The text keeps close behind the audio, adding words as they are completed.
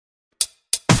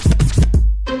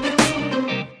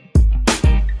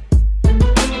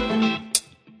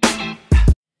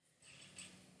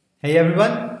Hey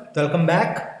everyone, welcome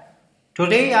back.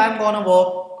 Today I'm gonna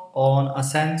work on a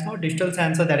sensor, digital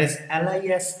sensor, that is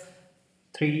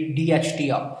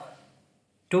LIS3DHTR.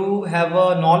 To have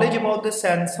a knowledge about this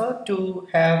sensor, to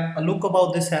have a look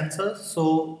about this sensor,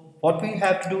 so what we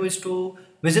have to do is to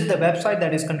visit the website,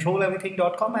 that is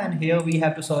controleverything.com, and here we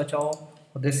have to search out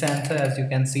for this sensor as you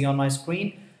can see on my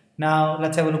screen. Now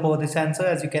let's have a look over the sensor.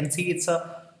 As you can see, it's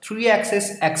a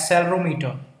 3-axis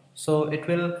accelerometer. So it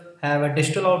will have a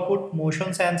digital output,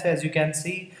 motion sensor, as you can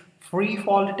see, free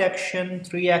fall detection,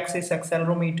 3-axis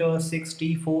accelerometer,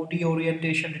 6D, 4D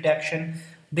orientation detection.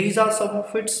 These are some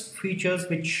of its features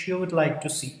which you would like to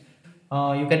see.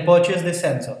 You can purchase this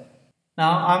sensor.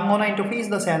 Now I'm gonna interface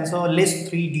the sensor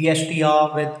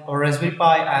LIS3DHTR with a Raspberry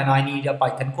Pi, and I need a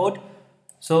Python code.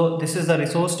 So this is the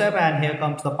resource tab, and here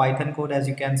comes the Python code as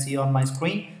you can see on my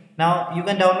screen. Now you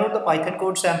can download the Python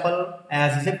code sample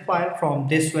as a zip file from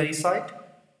this very site,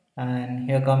 and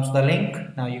here comes the link.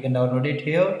 Now you can download it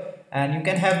here, and you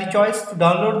can have the choice to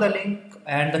download the link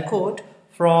and the code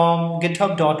from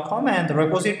github.com, and the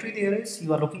repository there is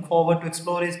you are looking forward to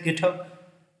explore is GitHub,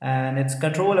 and it's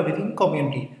control everything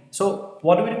community. So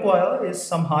what we require is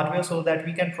some hardware so that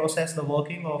we can process the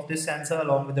working of this sensor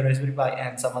along with the Raspberry Pi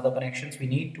and some other connections we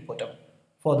need to put up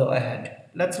further ahead.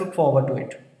 Let's look forward to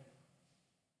it.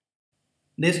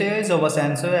 This here is our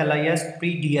sensor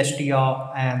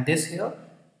LIS3DHTR, and this here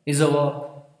is our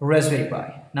Raspberry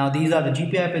Pi. Now these are the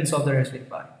GPI pins of the Raspberry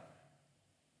Pi.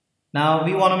 Now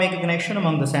we want to make a connection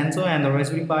among the sensor and the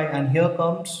Raspberry Pi, and here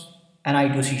comes an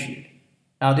I2C shield.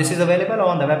 Now this is available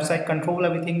on the website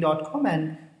controleverything.com,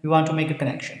 and we want to make a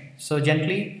connection. So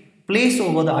gently place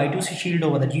over the I2C shield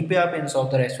over the GPI pins of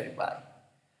the Raspberry Pi.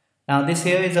 Now this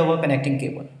here is our connecting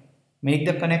cable. Make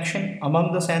the connection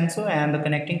among the sensor and the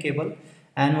connecting cable,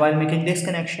 and while making this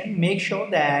connection, make sure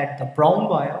that the brown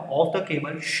wire of the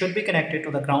cable should be connected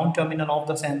to the ground terminal of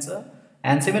the sensor,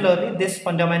 and similarly this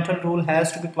fundamental rule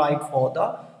has to be applied for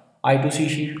the I2C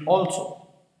shield also.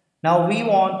 Now we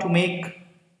want to make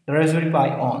the Raspberry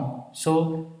Pi on,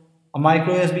 so a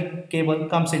micro USB cable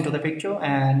comes into the picture,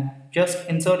 and just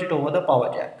insert it over the power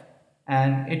jack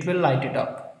and it will light it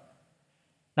up.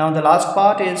 Now the last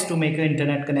part is to make an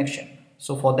internet connection.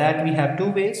 So for that we have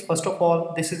two ways. First of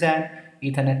all, this is an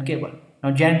Ethernet cable.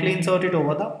 Now gently insert it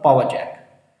over the power jack.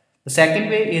 The second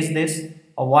way is this,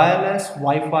 a wireless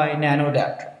Wi-Fi nano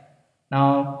adapter.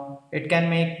 Now it can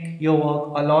make your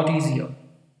work a lot easier.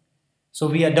 So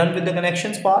we are done with the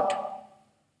connections part.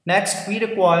 Next we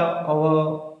require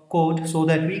our code so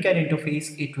that we can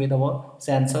interface it with our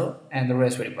sensor and the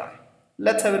Raspberry Pi.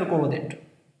 Let's have a look over it.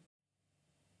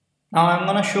 Now I'm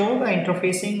going to show the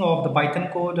interfacing of the Python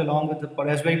code along with the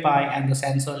Raspberry Pi and the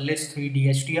sensor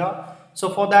LIS3DHTR. So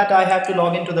for that I have to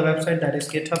log into the website, that is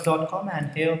github.com,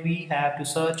 and here we have to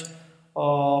search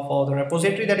for the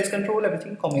repository, that is control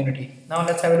everything community. Now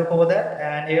let's have a look over that,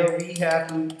 and here we have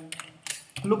to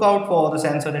look out for the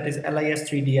sensor, that is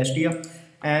LIS3DHTR,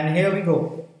 and here we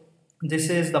go. This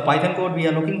is the Python code we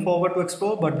are looking forward to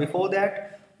explore, but before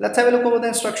that let's have a look over the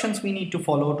instructions we need to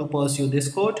follow to pursue this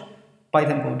code.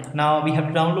 Python code. Now we have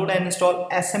to download and install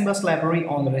SMBus library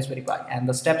on the Raspberry Pi, and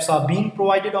the steps are being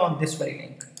provided on this very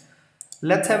link.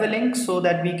 Let's have a link so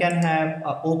that we can have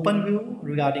an open view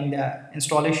regarding the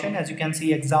installation. As you can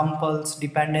see, examples,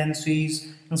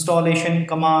 dependencies, installation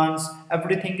commands,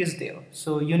 everything is there.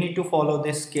 So you need to follow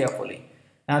this carefully.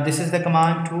 Now this is the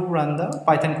command to run the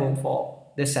Python code for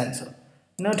this sensor.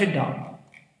 Note it down.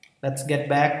 Let's get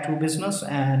back to business,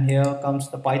 and here comes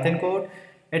the Python code.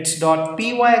 It's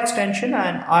 .py extension,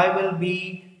 and I will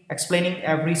be explaining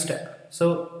every step.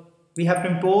 So we have to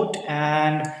import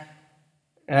and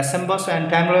SMBus and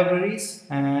time libraries,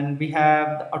 and we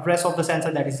have the address of the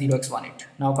sensor, that is 0x18.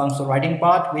 Now comes the writing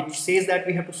part, which says that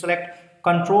we have to select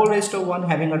control register 1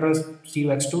 having address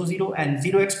 0x20, and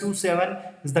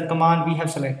 0x27 is the command we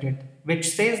have selected, which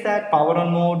says that power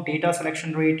on mode, data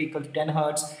selection rate equal to 10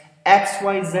 Hz,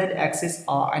 XYZ axis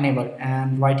are enabled,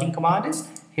 and writing command is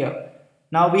here.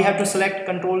 Now we have to select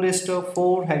control register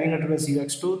 4 having address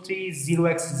 0x23,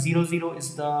 0x00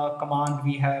 is the command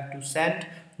we have to send,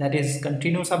 that is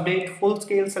continuous update, full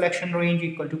scale selection range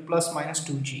equal to plus minus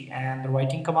 2G, and the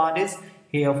writing command is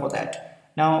here for that.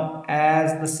 Now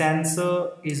as the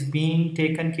sensor is being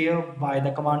taken care by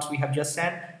the commands we have just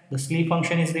sent, the sleep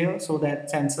function is there, so that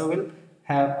sensor will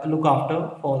have a look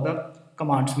after for the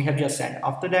commands we have just sent.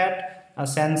 After that a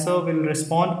sensor will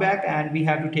respond back, and we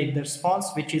have to take the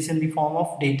response, which is in the form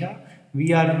of data.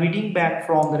 We are reading back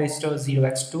from the register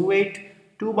 0x28,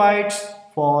 2 bytes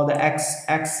for the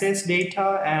x-axis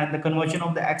data, and the conversion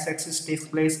of the x-axis takes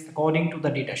place according to the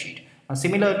data sheet.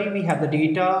 Similarly, we have the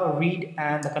data read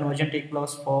and the conversion take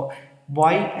place for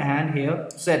y and here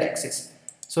z axis.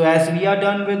 So as we are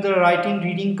done with the writing,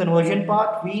 reading, conversion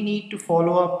part, we need to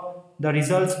follow up the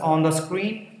results on the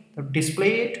screen to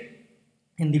display it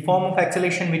in the form of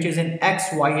acceleration, which is in x,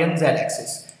 y and z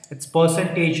axis. It's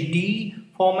 %d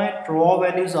format, raw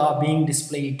values are being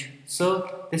displayed.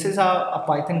 So this is how a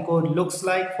Python code looks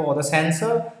like for the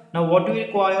sensor. Now what we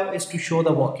require is to show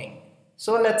the working.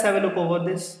 So let's have a look over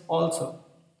this also.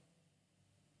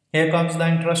 Here comes the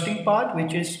interesting part,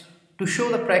 which is to show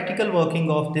the practical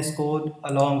working of this code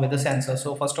along with the sensor.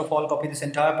 So first of all, copy this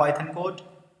entire Python code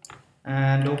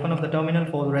and open up the terminal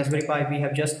for the Raspberry Pi we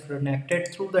have just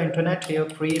connected through the internet. Here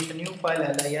create a new file,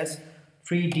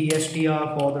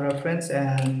 LIS3DHTR for the reference,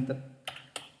 and the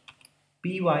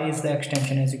py is the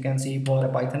extension, as you can see, for a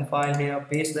Python file. Here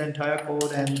paste the entire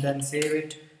code and then save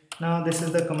it. Now this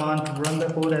is the command to run the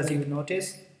code, as you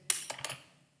notice,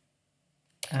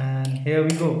 and here we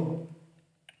go.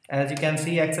 As you can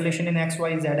see, acceleration in x,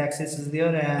 y, z axis is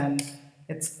there and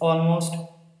it's almost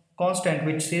constant,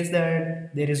 which says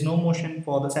that there is no motion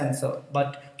for the sensor.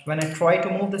 But when I try to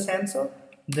move the sensor,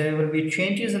 there will be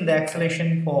changes in the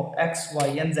acceleration for x, y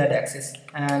and z axis,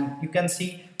 and you can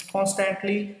see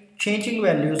constantly changing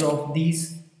values of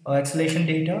these acceleration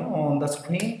data on the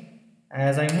screen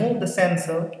as I move the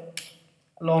sensor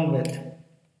along with.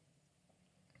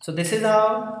 So this is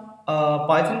how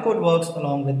Python code works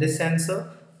along with this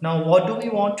sensor. Now what do we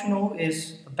want to know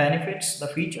is the benefits, the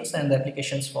features and the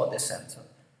applications for this sensor.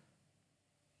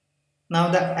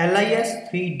 Now the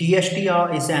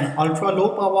LIS3DHTR is an ultra low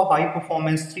power high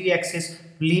performance 3-axis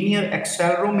linear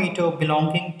accelerometer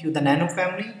belonging to the nano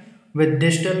family with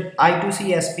digital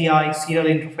I2C SPI serial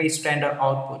interface standard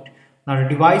output. Now the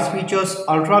device features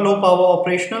ultra low power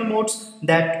operational modes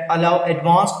that allow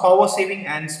advanced power saving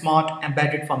and smart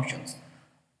embedded functions.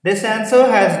 This sensor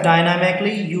has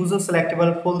dynamically user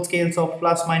selectable full scales of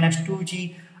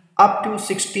 ±2G up to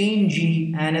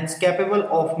 16G, and it's capable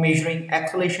of measuring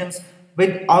accelerations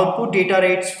with output data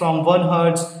rates from 1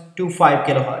 Hz to 5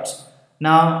 kHz.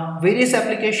 Now various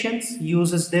applications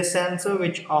uses this sensor,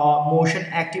 which are motion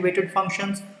activated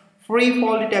functions, free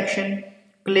fall detection,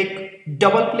 click,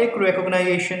 double click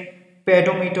recognition,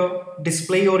 pedometer,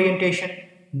 display orientation,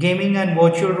 gaming and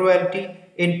virtual reality,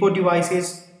 input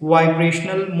devices,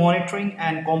 vibrational monitoring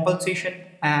and compensation,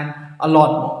 and a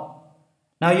lot more.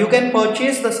 Now you can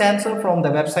purchase the sensor from the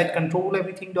website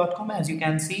controleverything.com, as you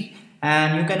can see,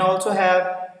 and you can also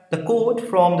have the code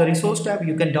from the resource tab.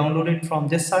 You can download it from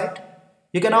this site.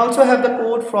 You can also have the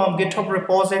code from GitHub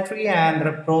repository, and the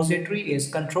repository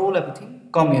is Control Everything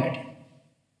Community.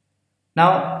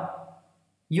 Now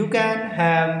you can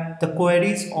have the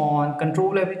queries on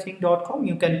controleverything.com.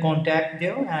 You can contact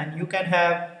there and you can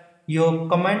have your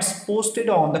comments posted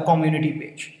on the community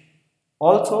page.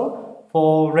 Also,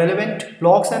 for relevant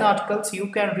blogs and articles, you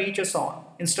can reach us on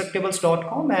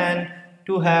instructables.com, and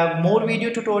to have more video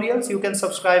tutorials, you can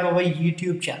subscribe our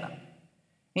YouTube channel.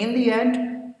 In the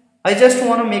end, I just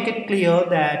want to make it clear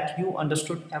that you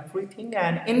understood everything,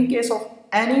 and in case of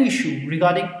any issue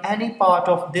regarding any part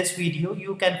of this video,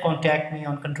 you can contact me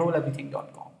on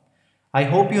controleverything.com. I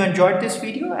hope you enjoyed this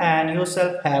video and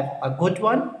yourself have a good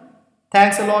one.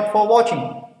 Thanks a lot for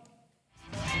watching.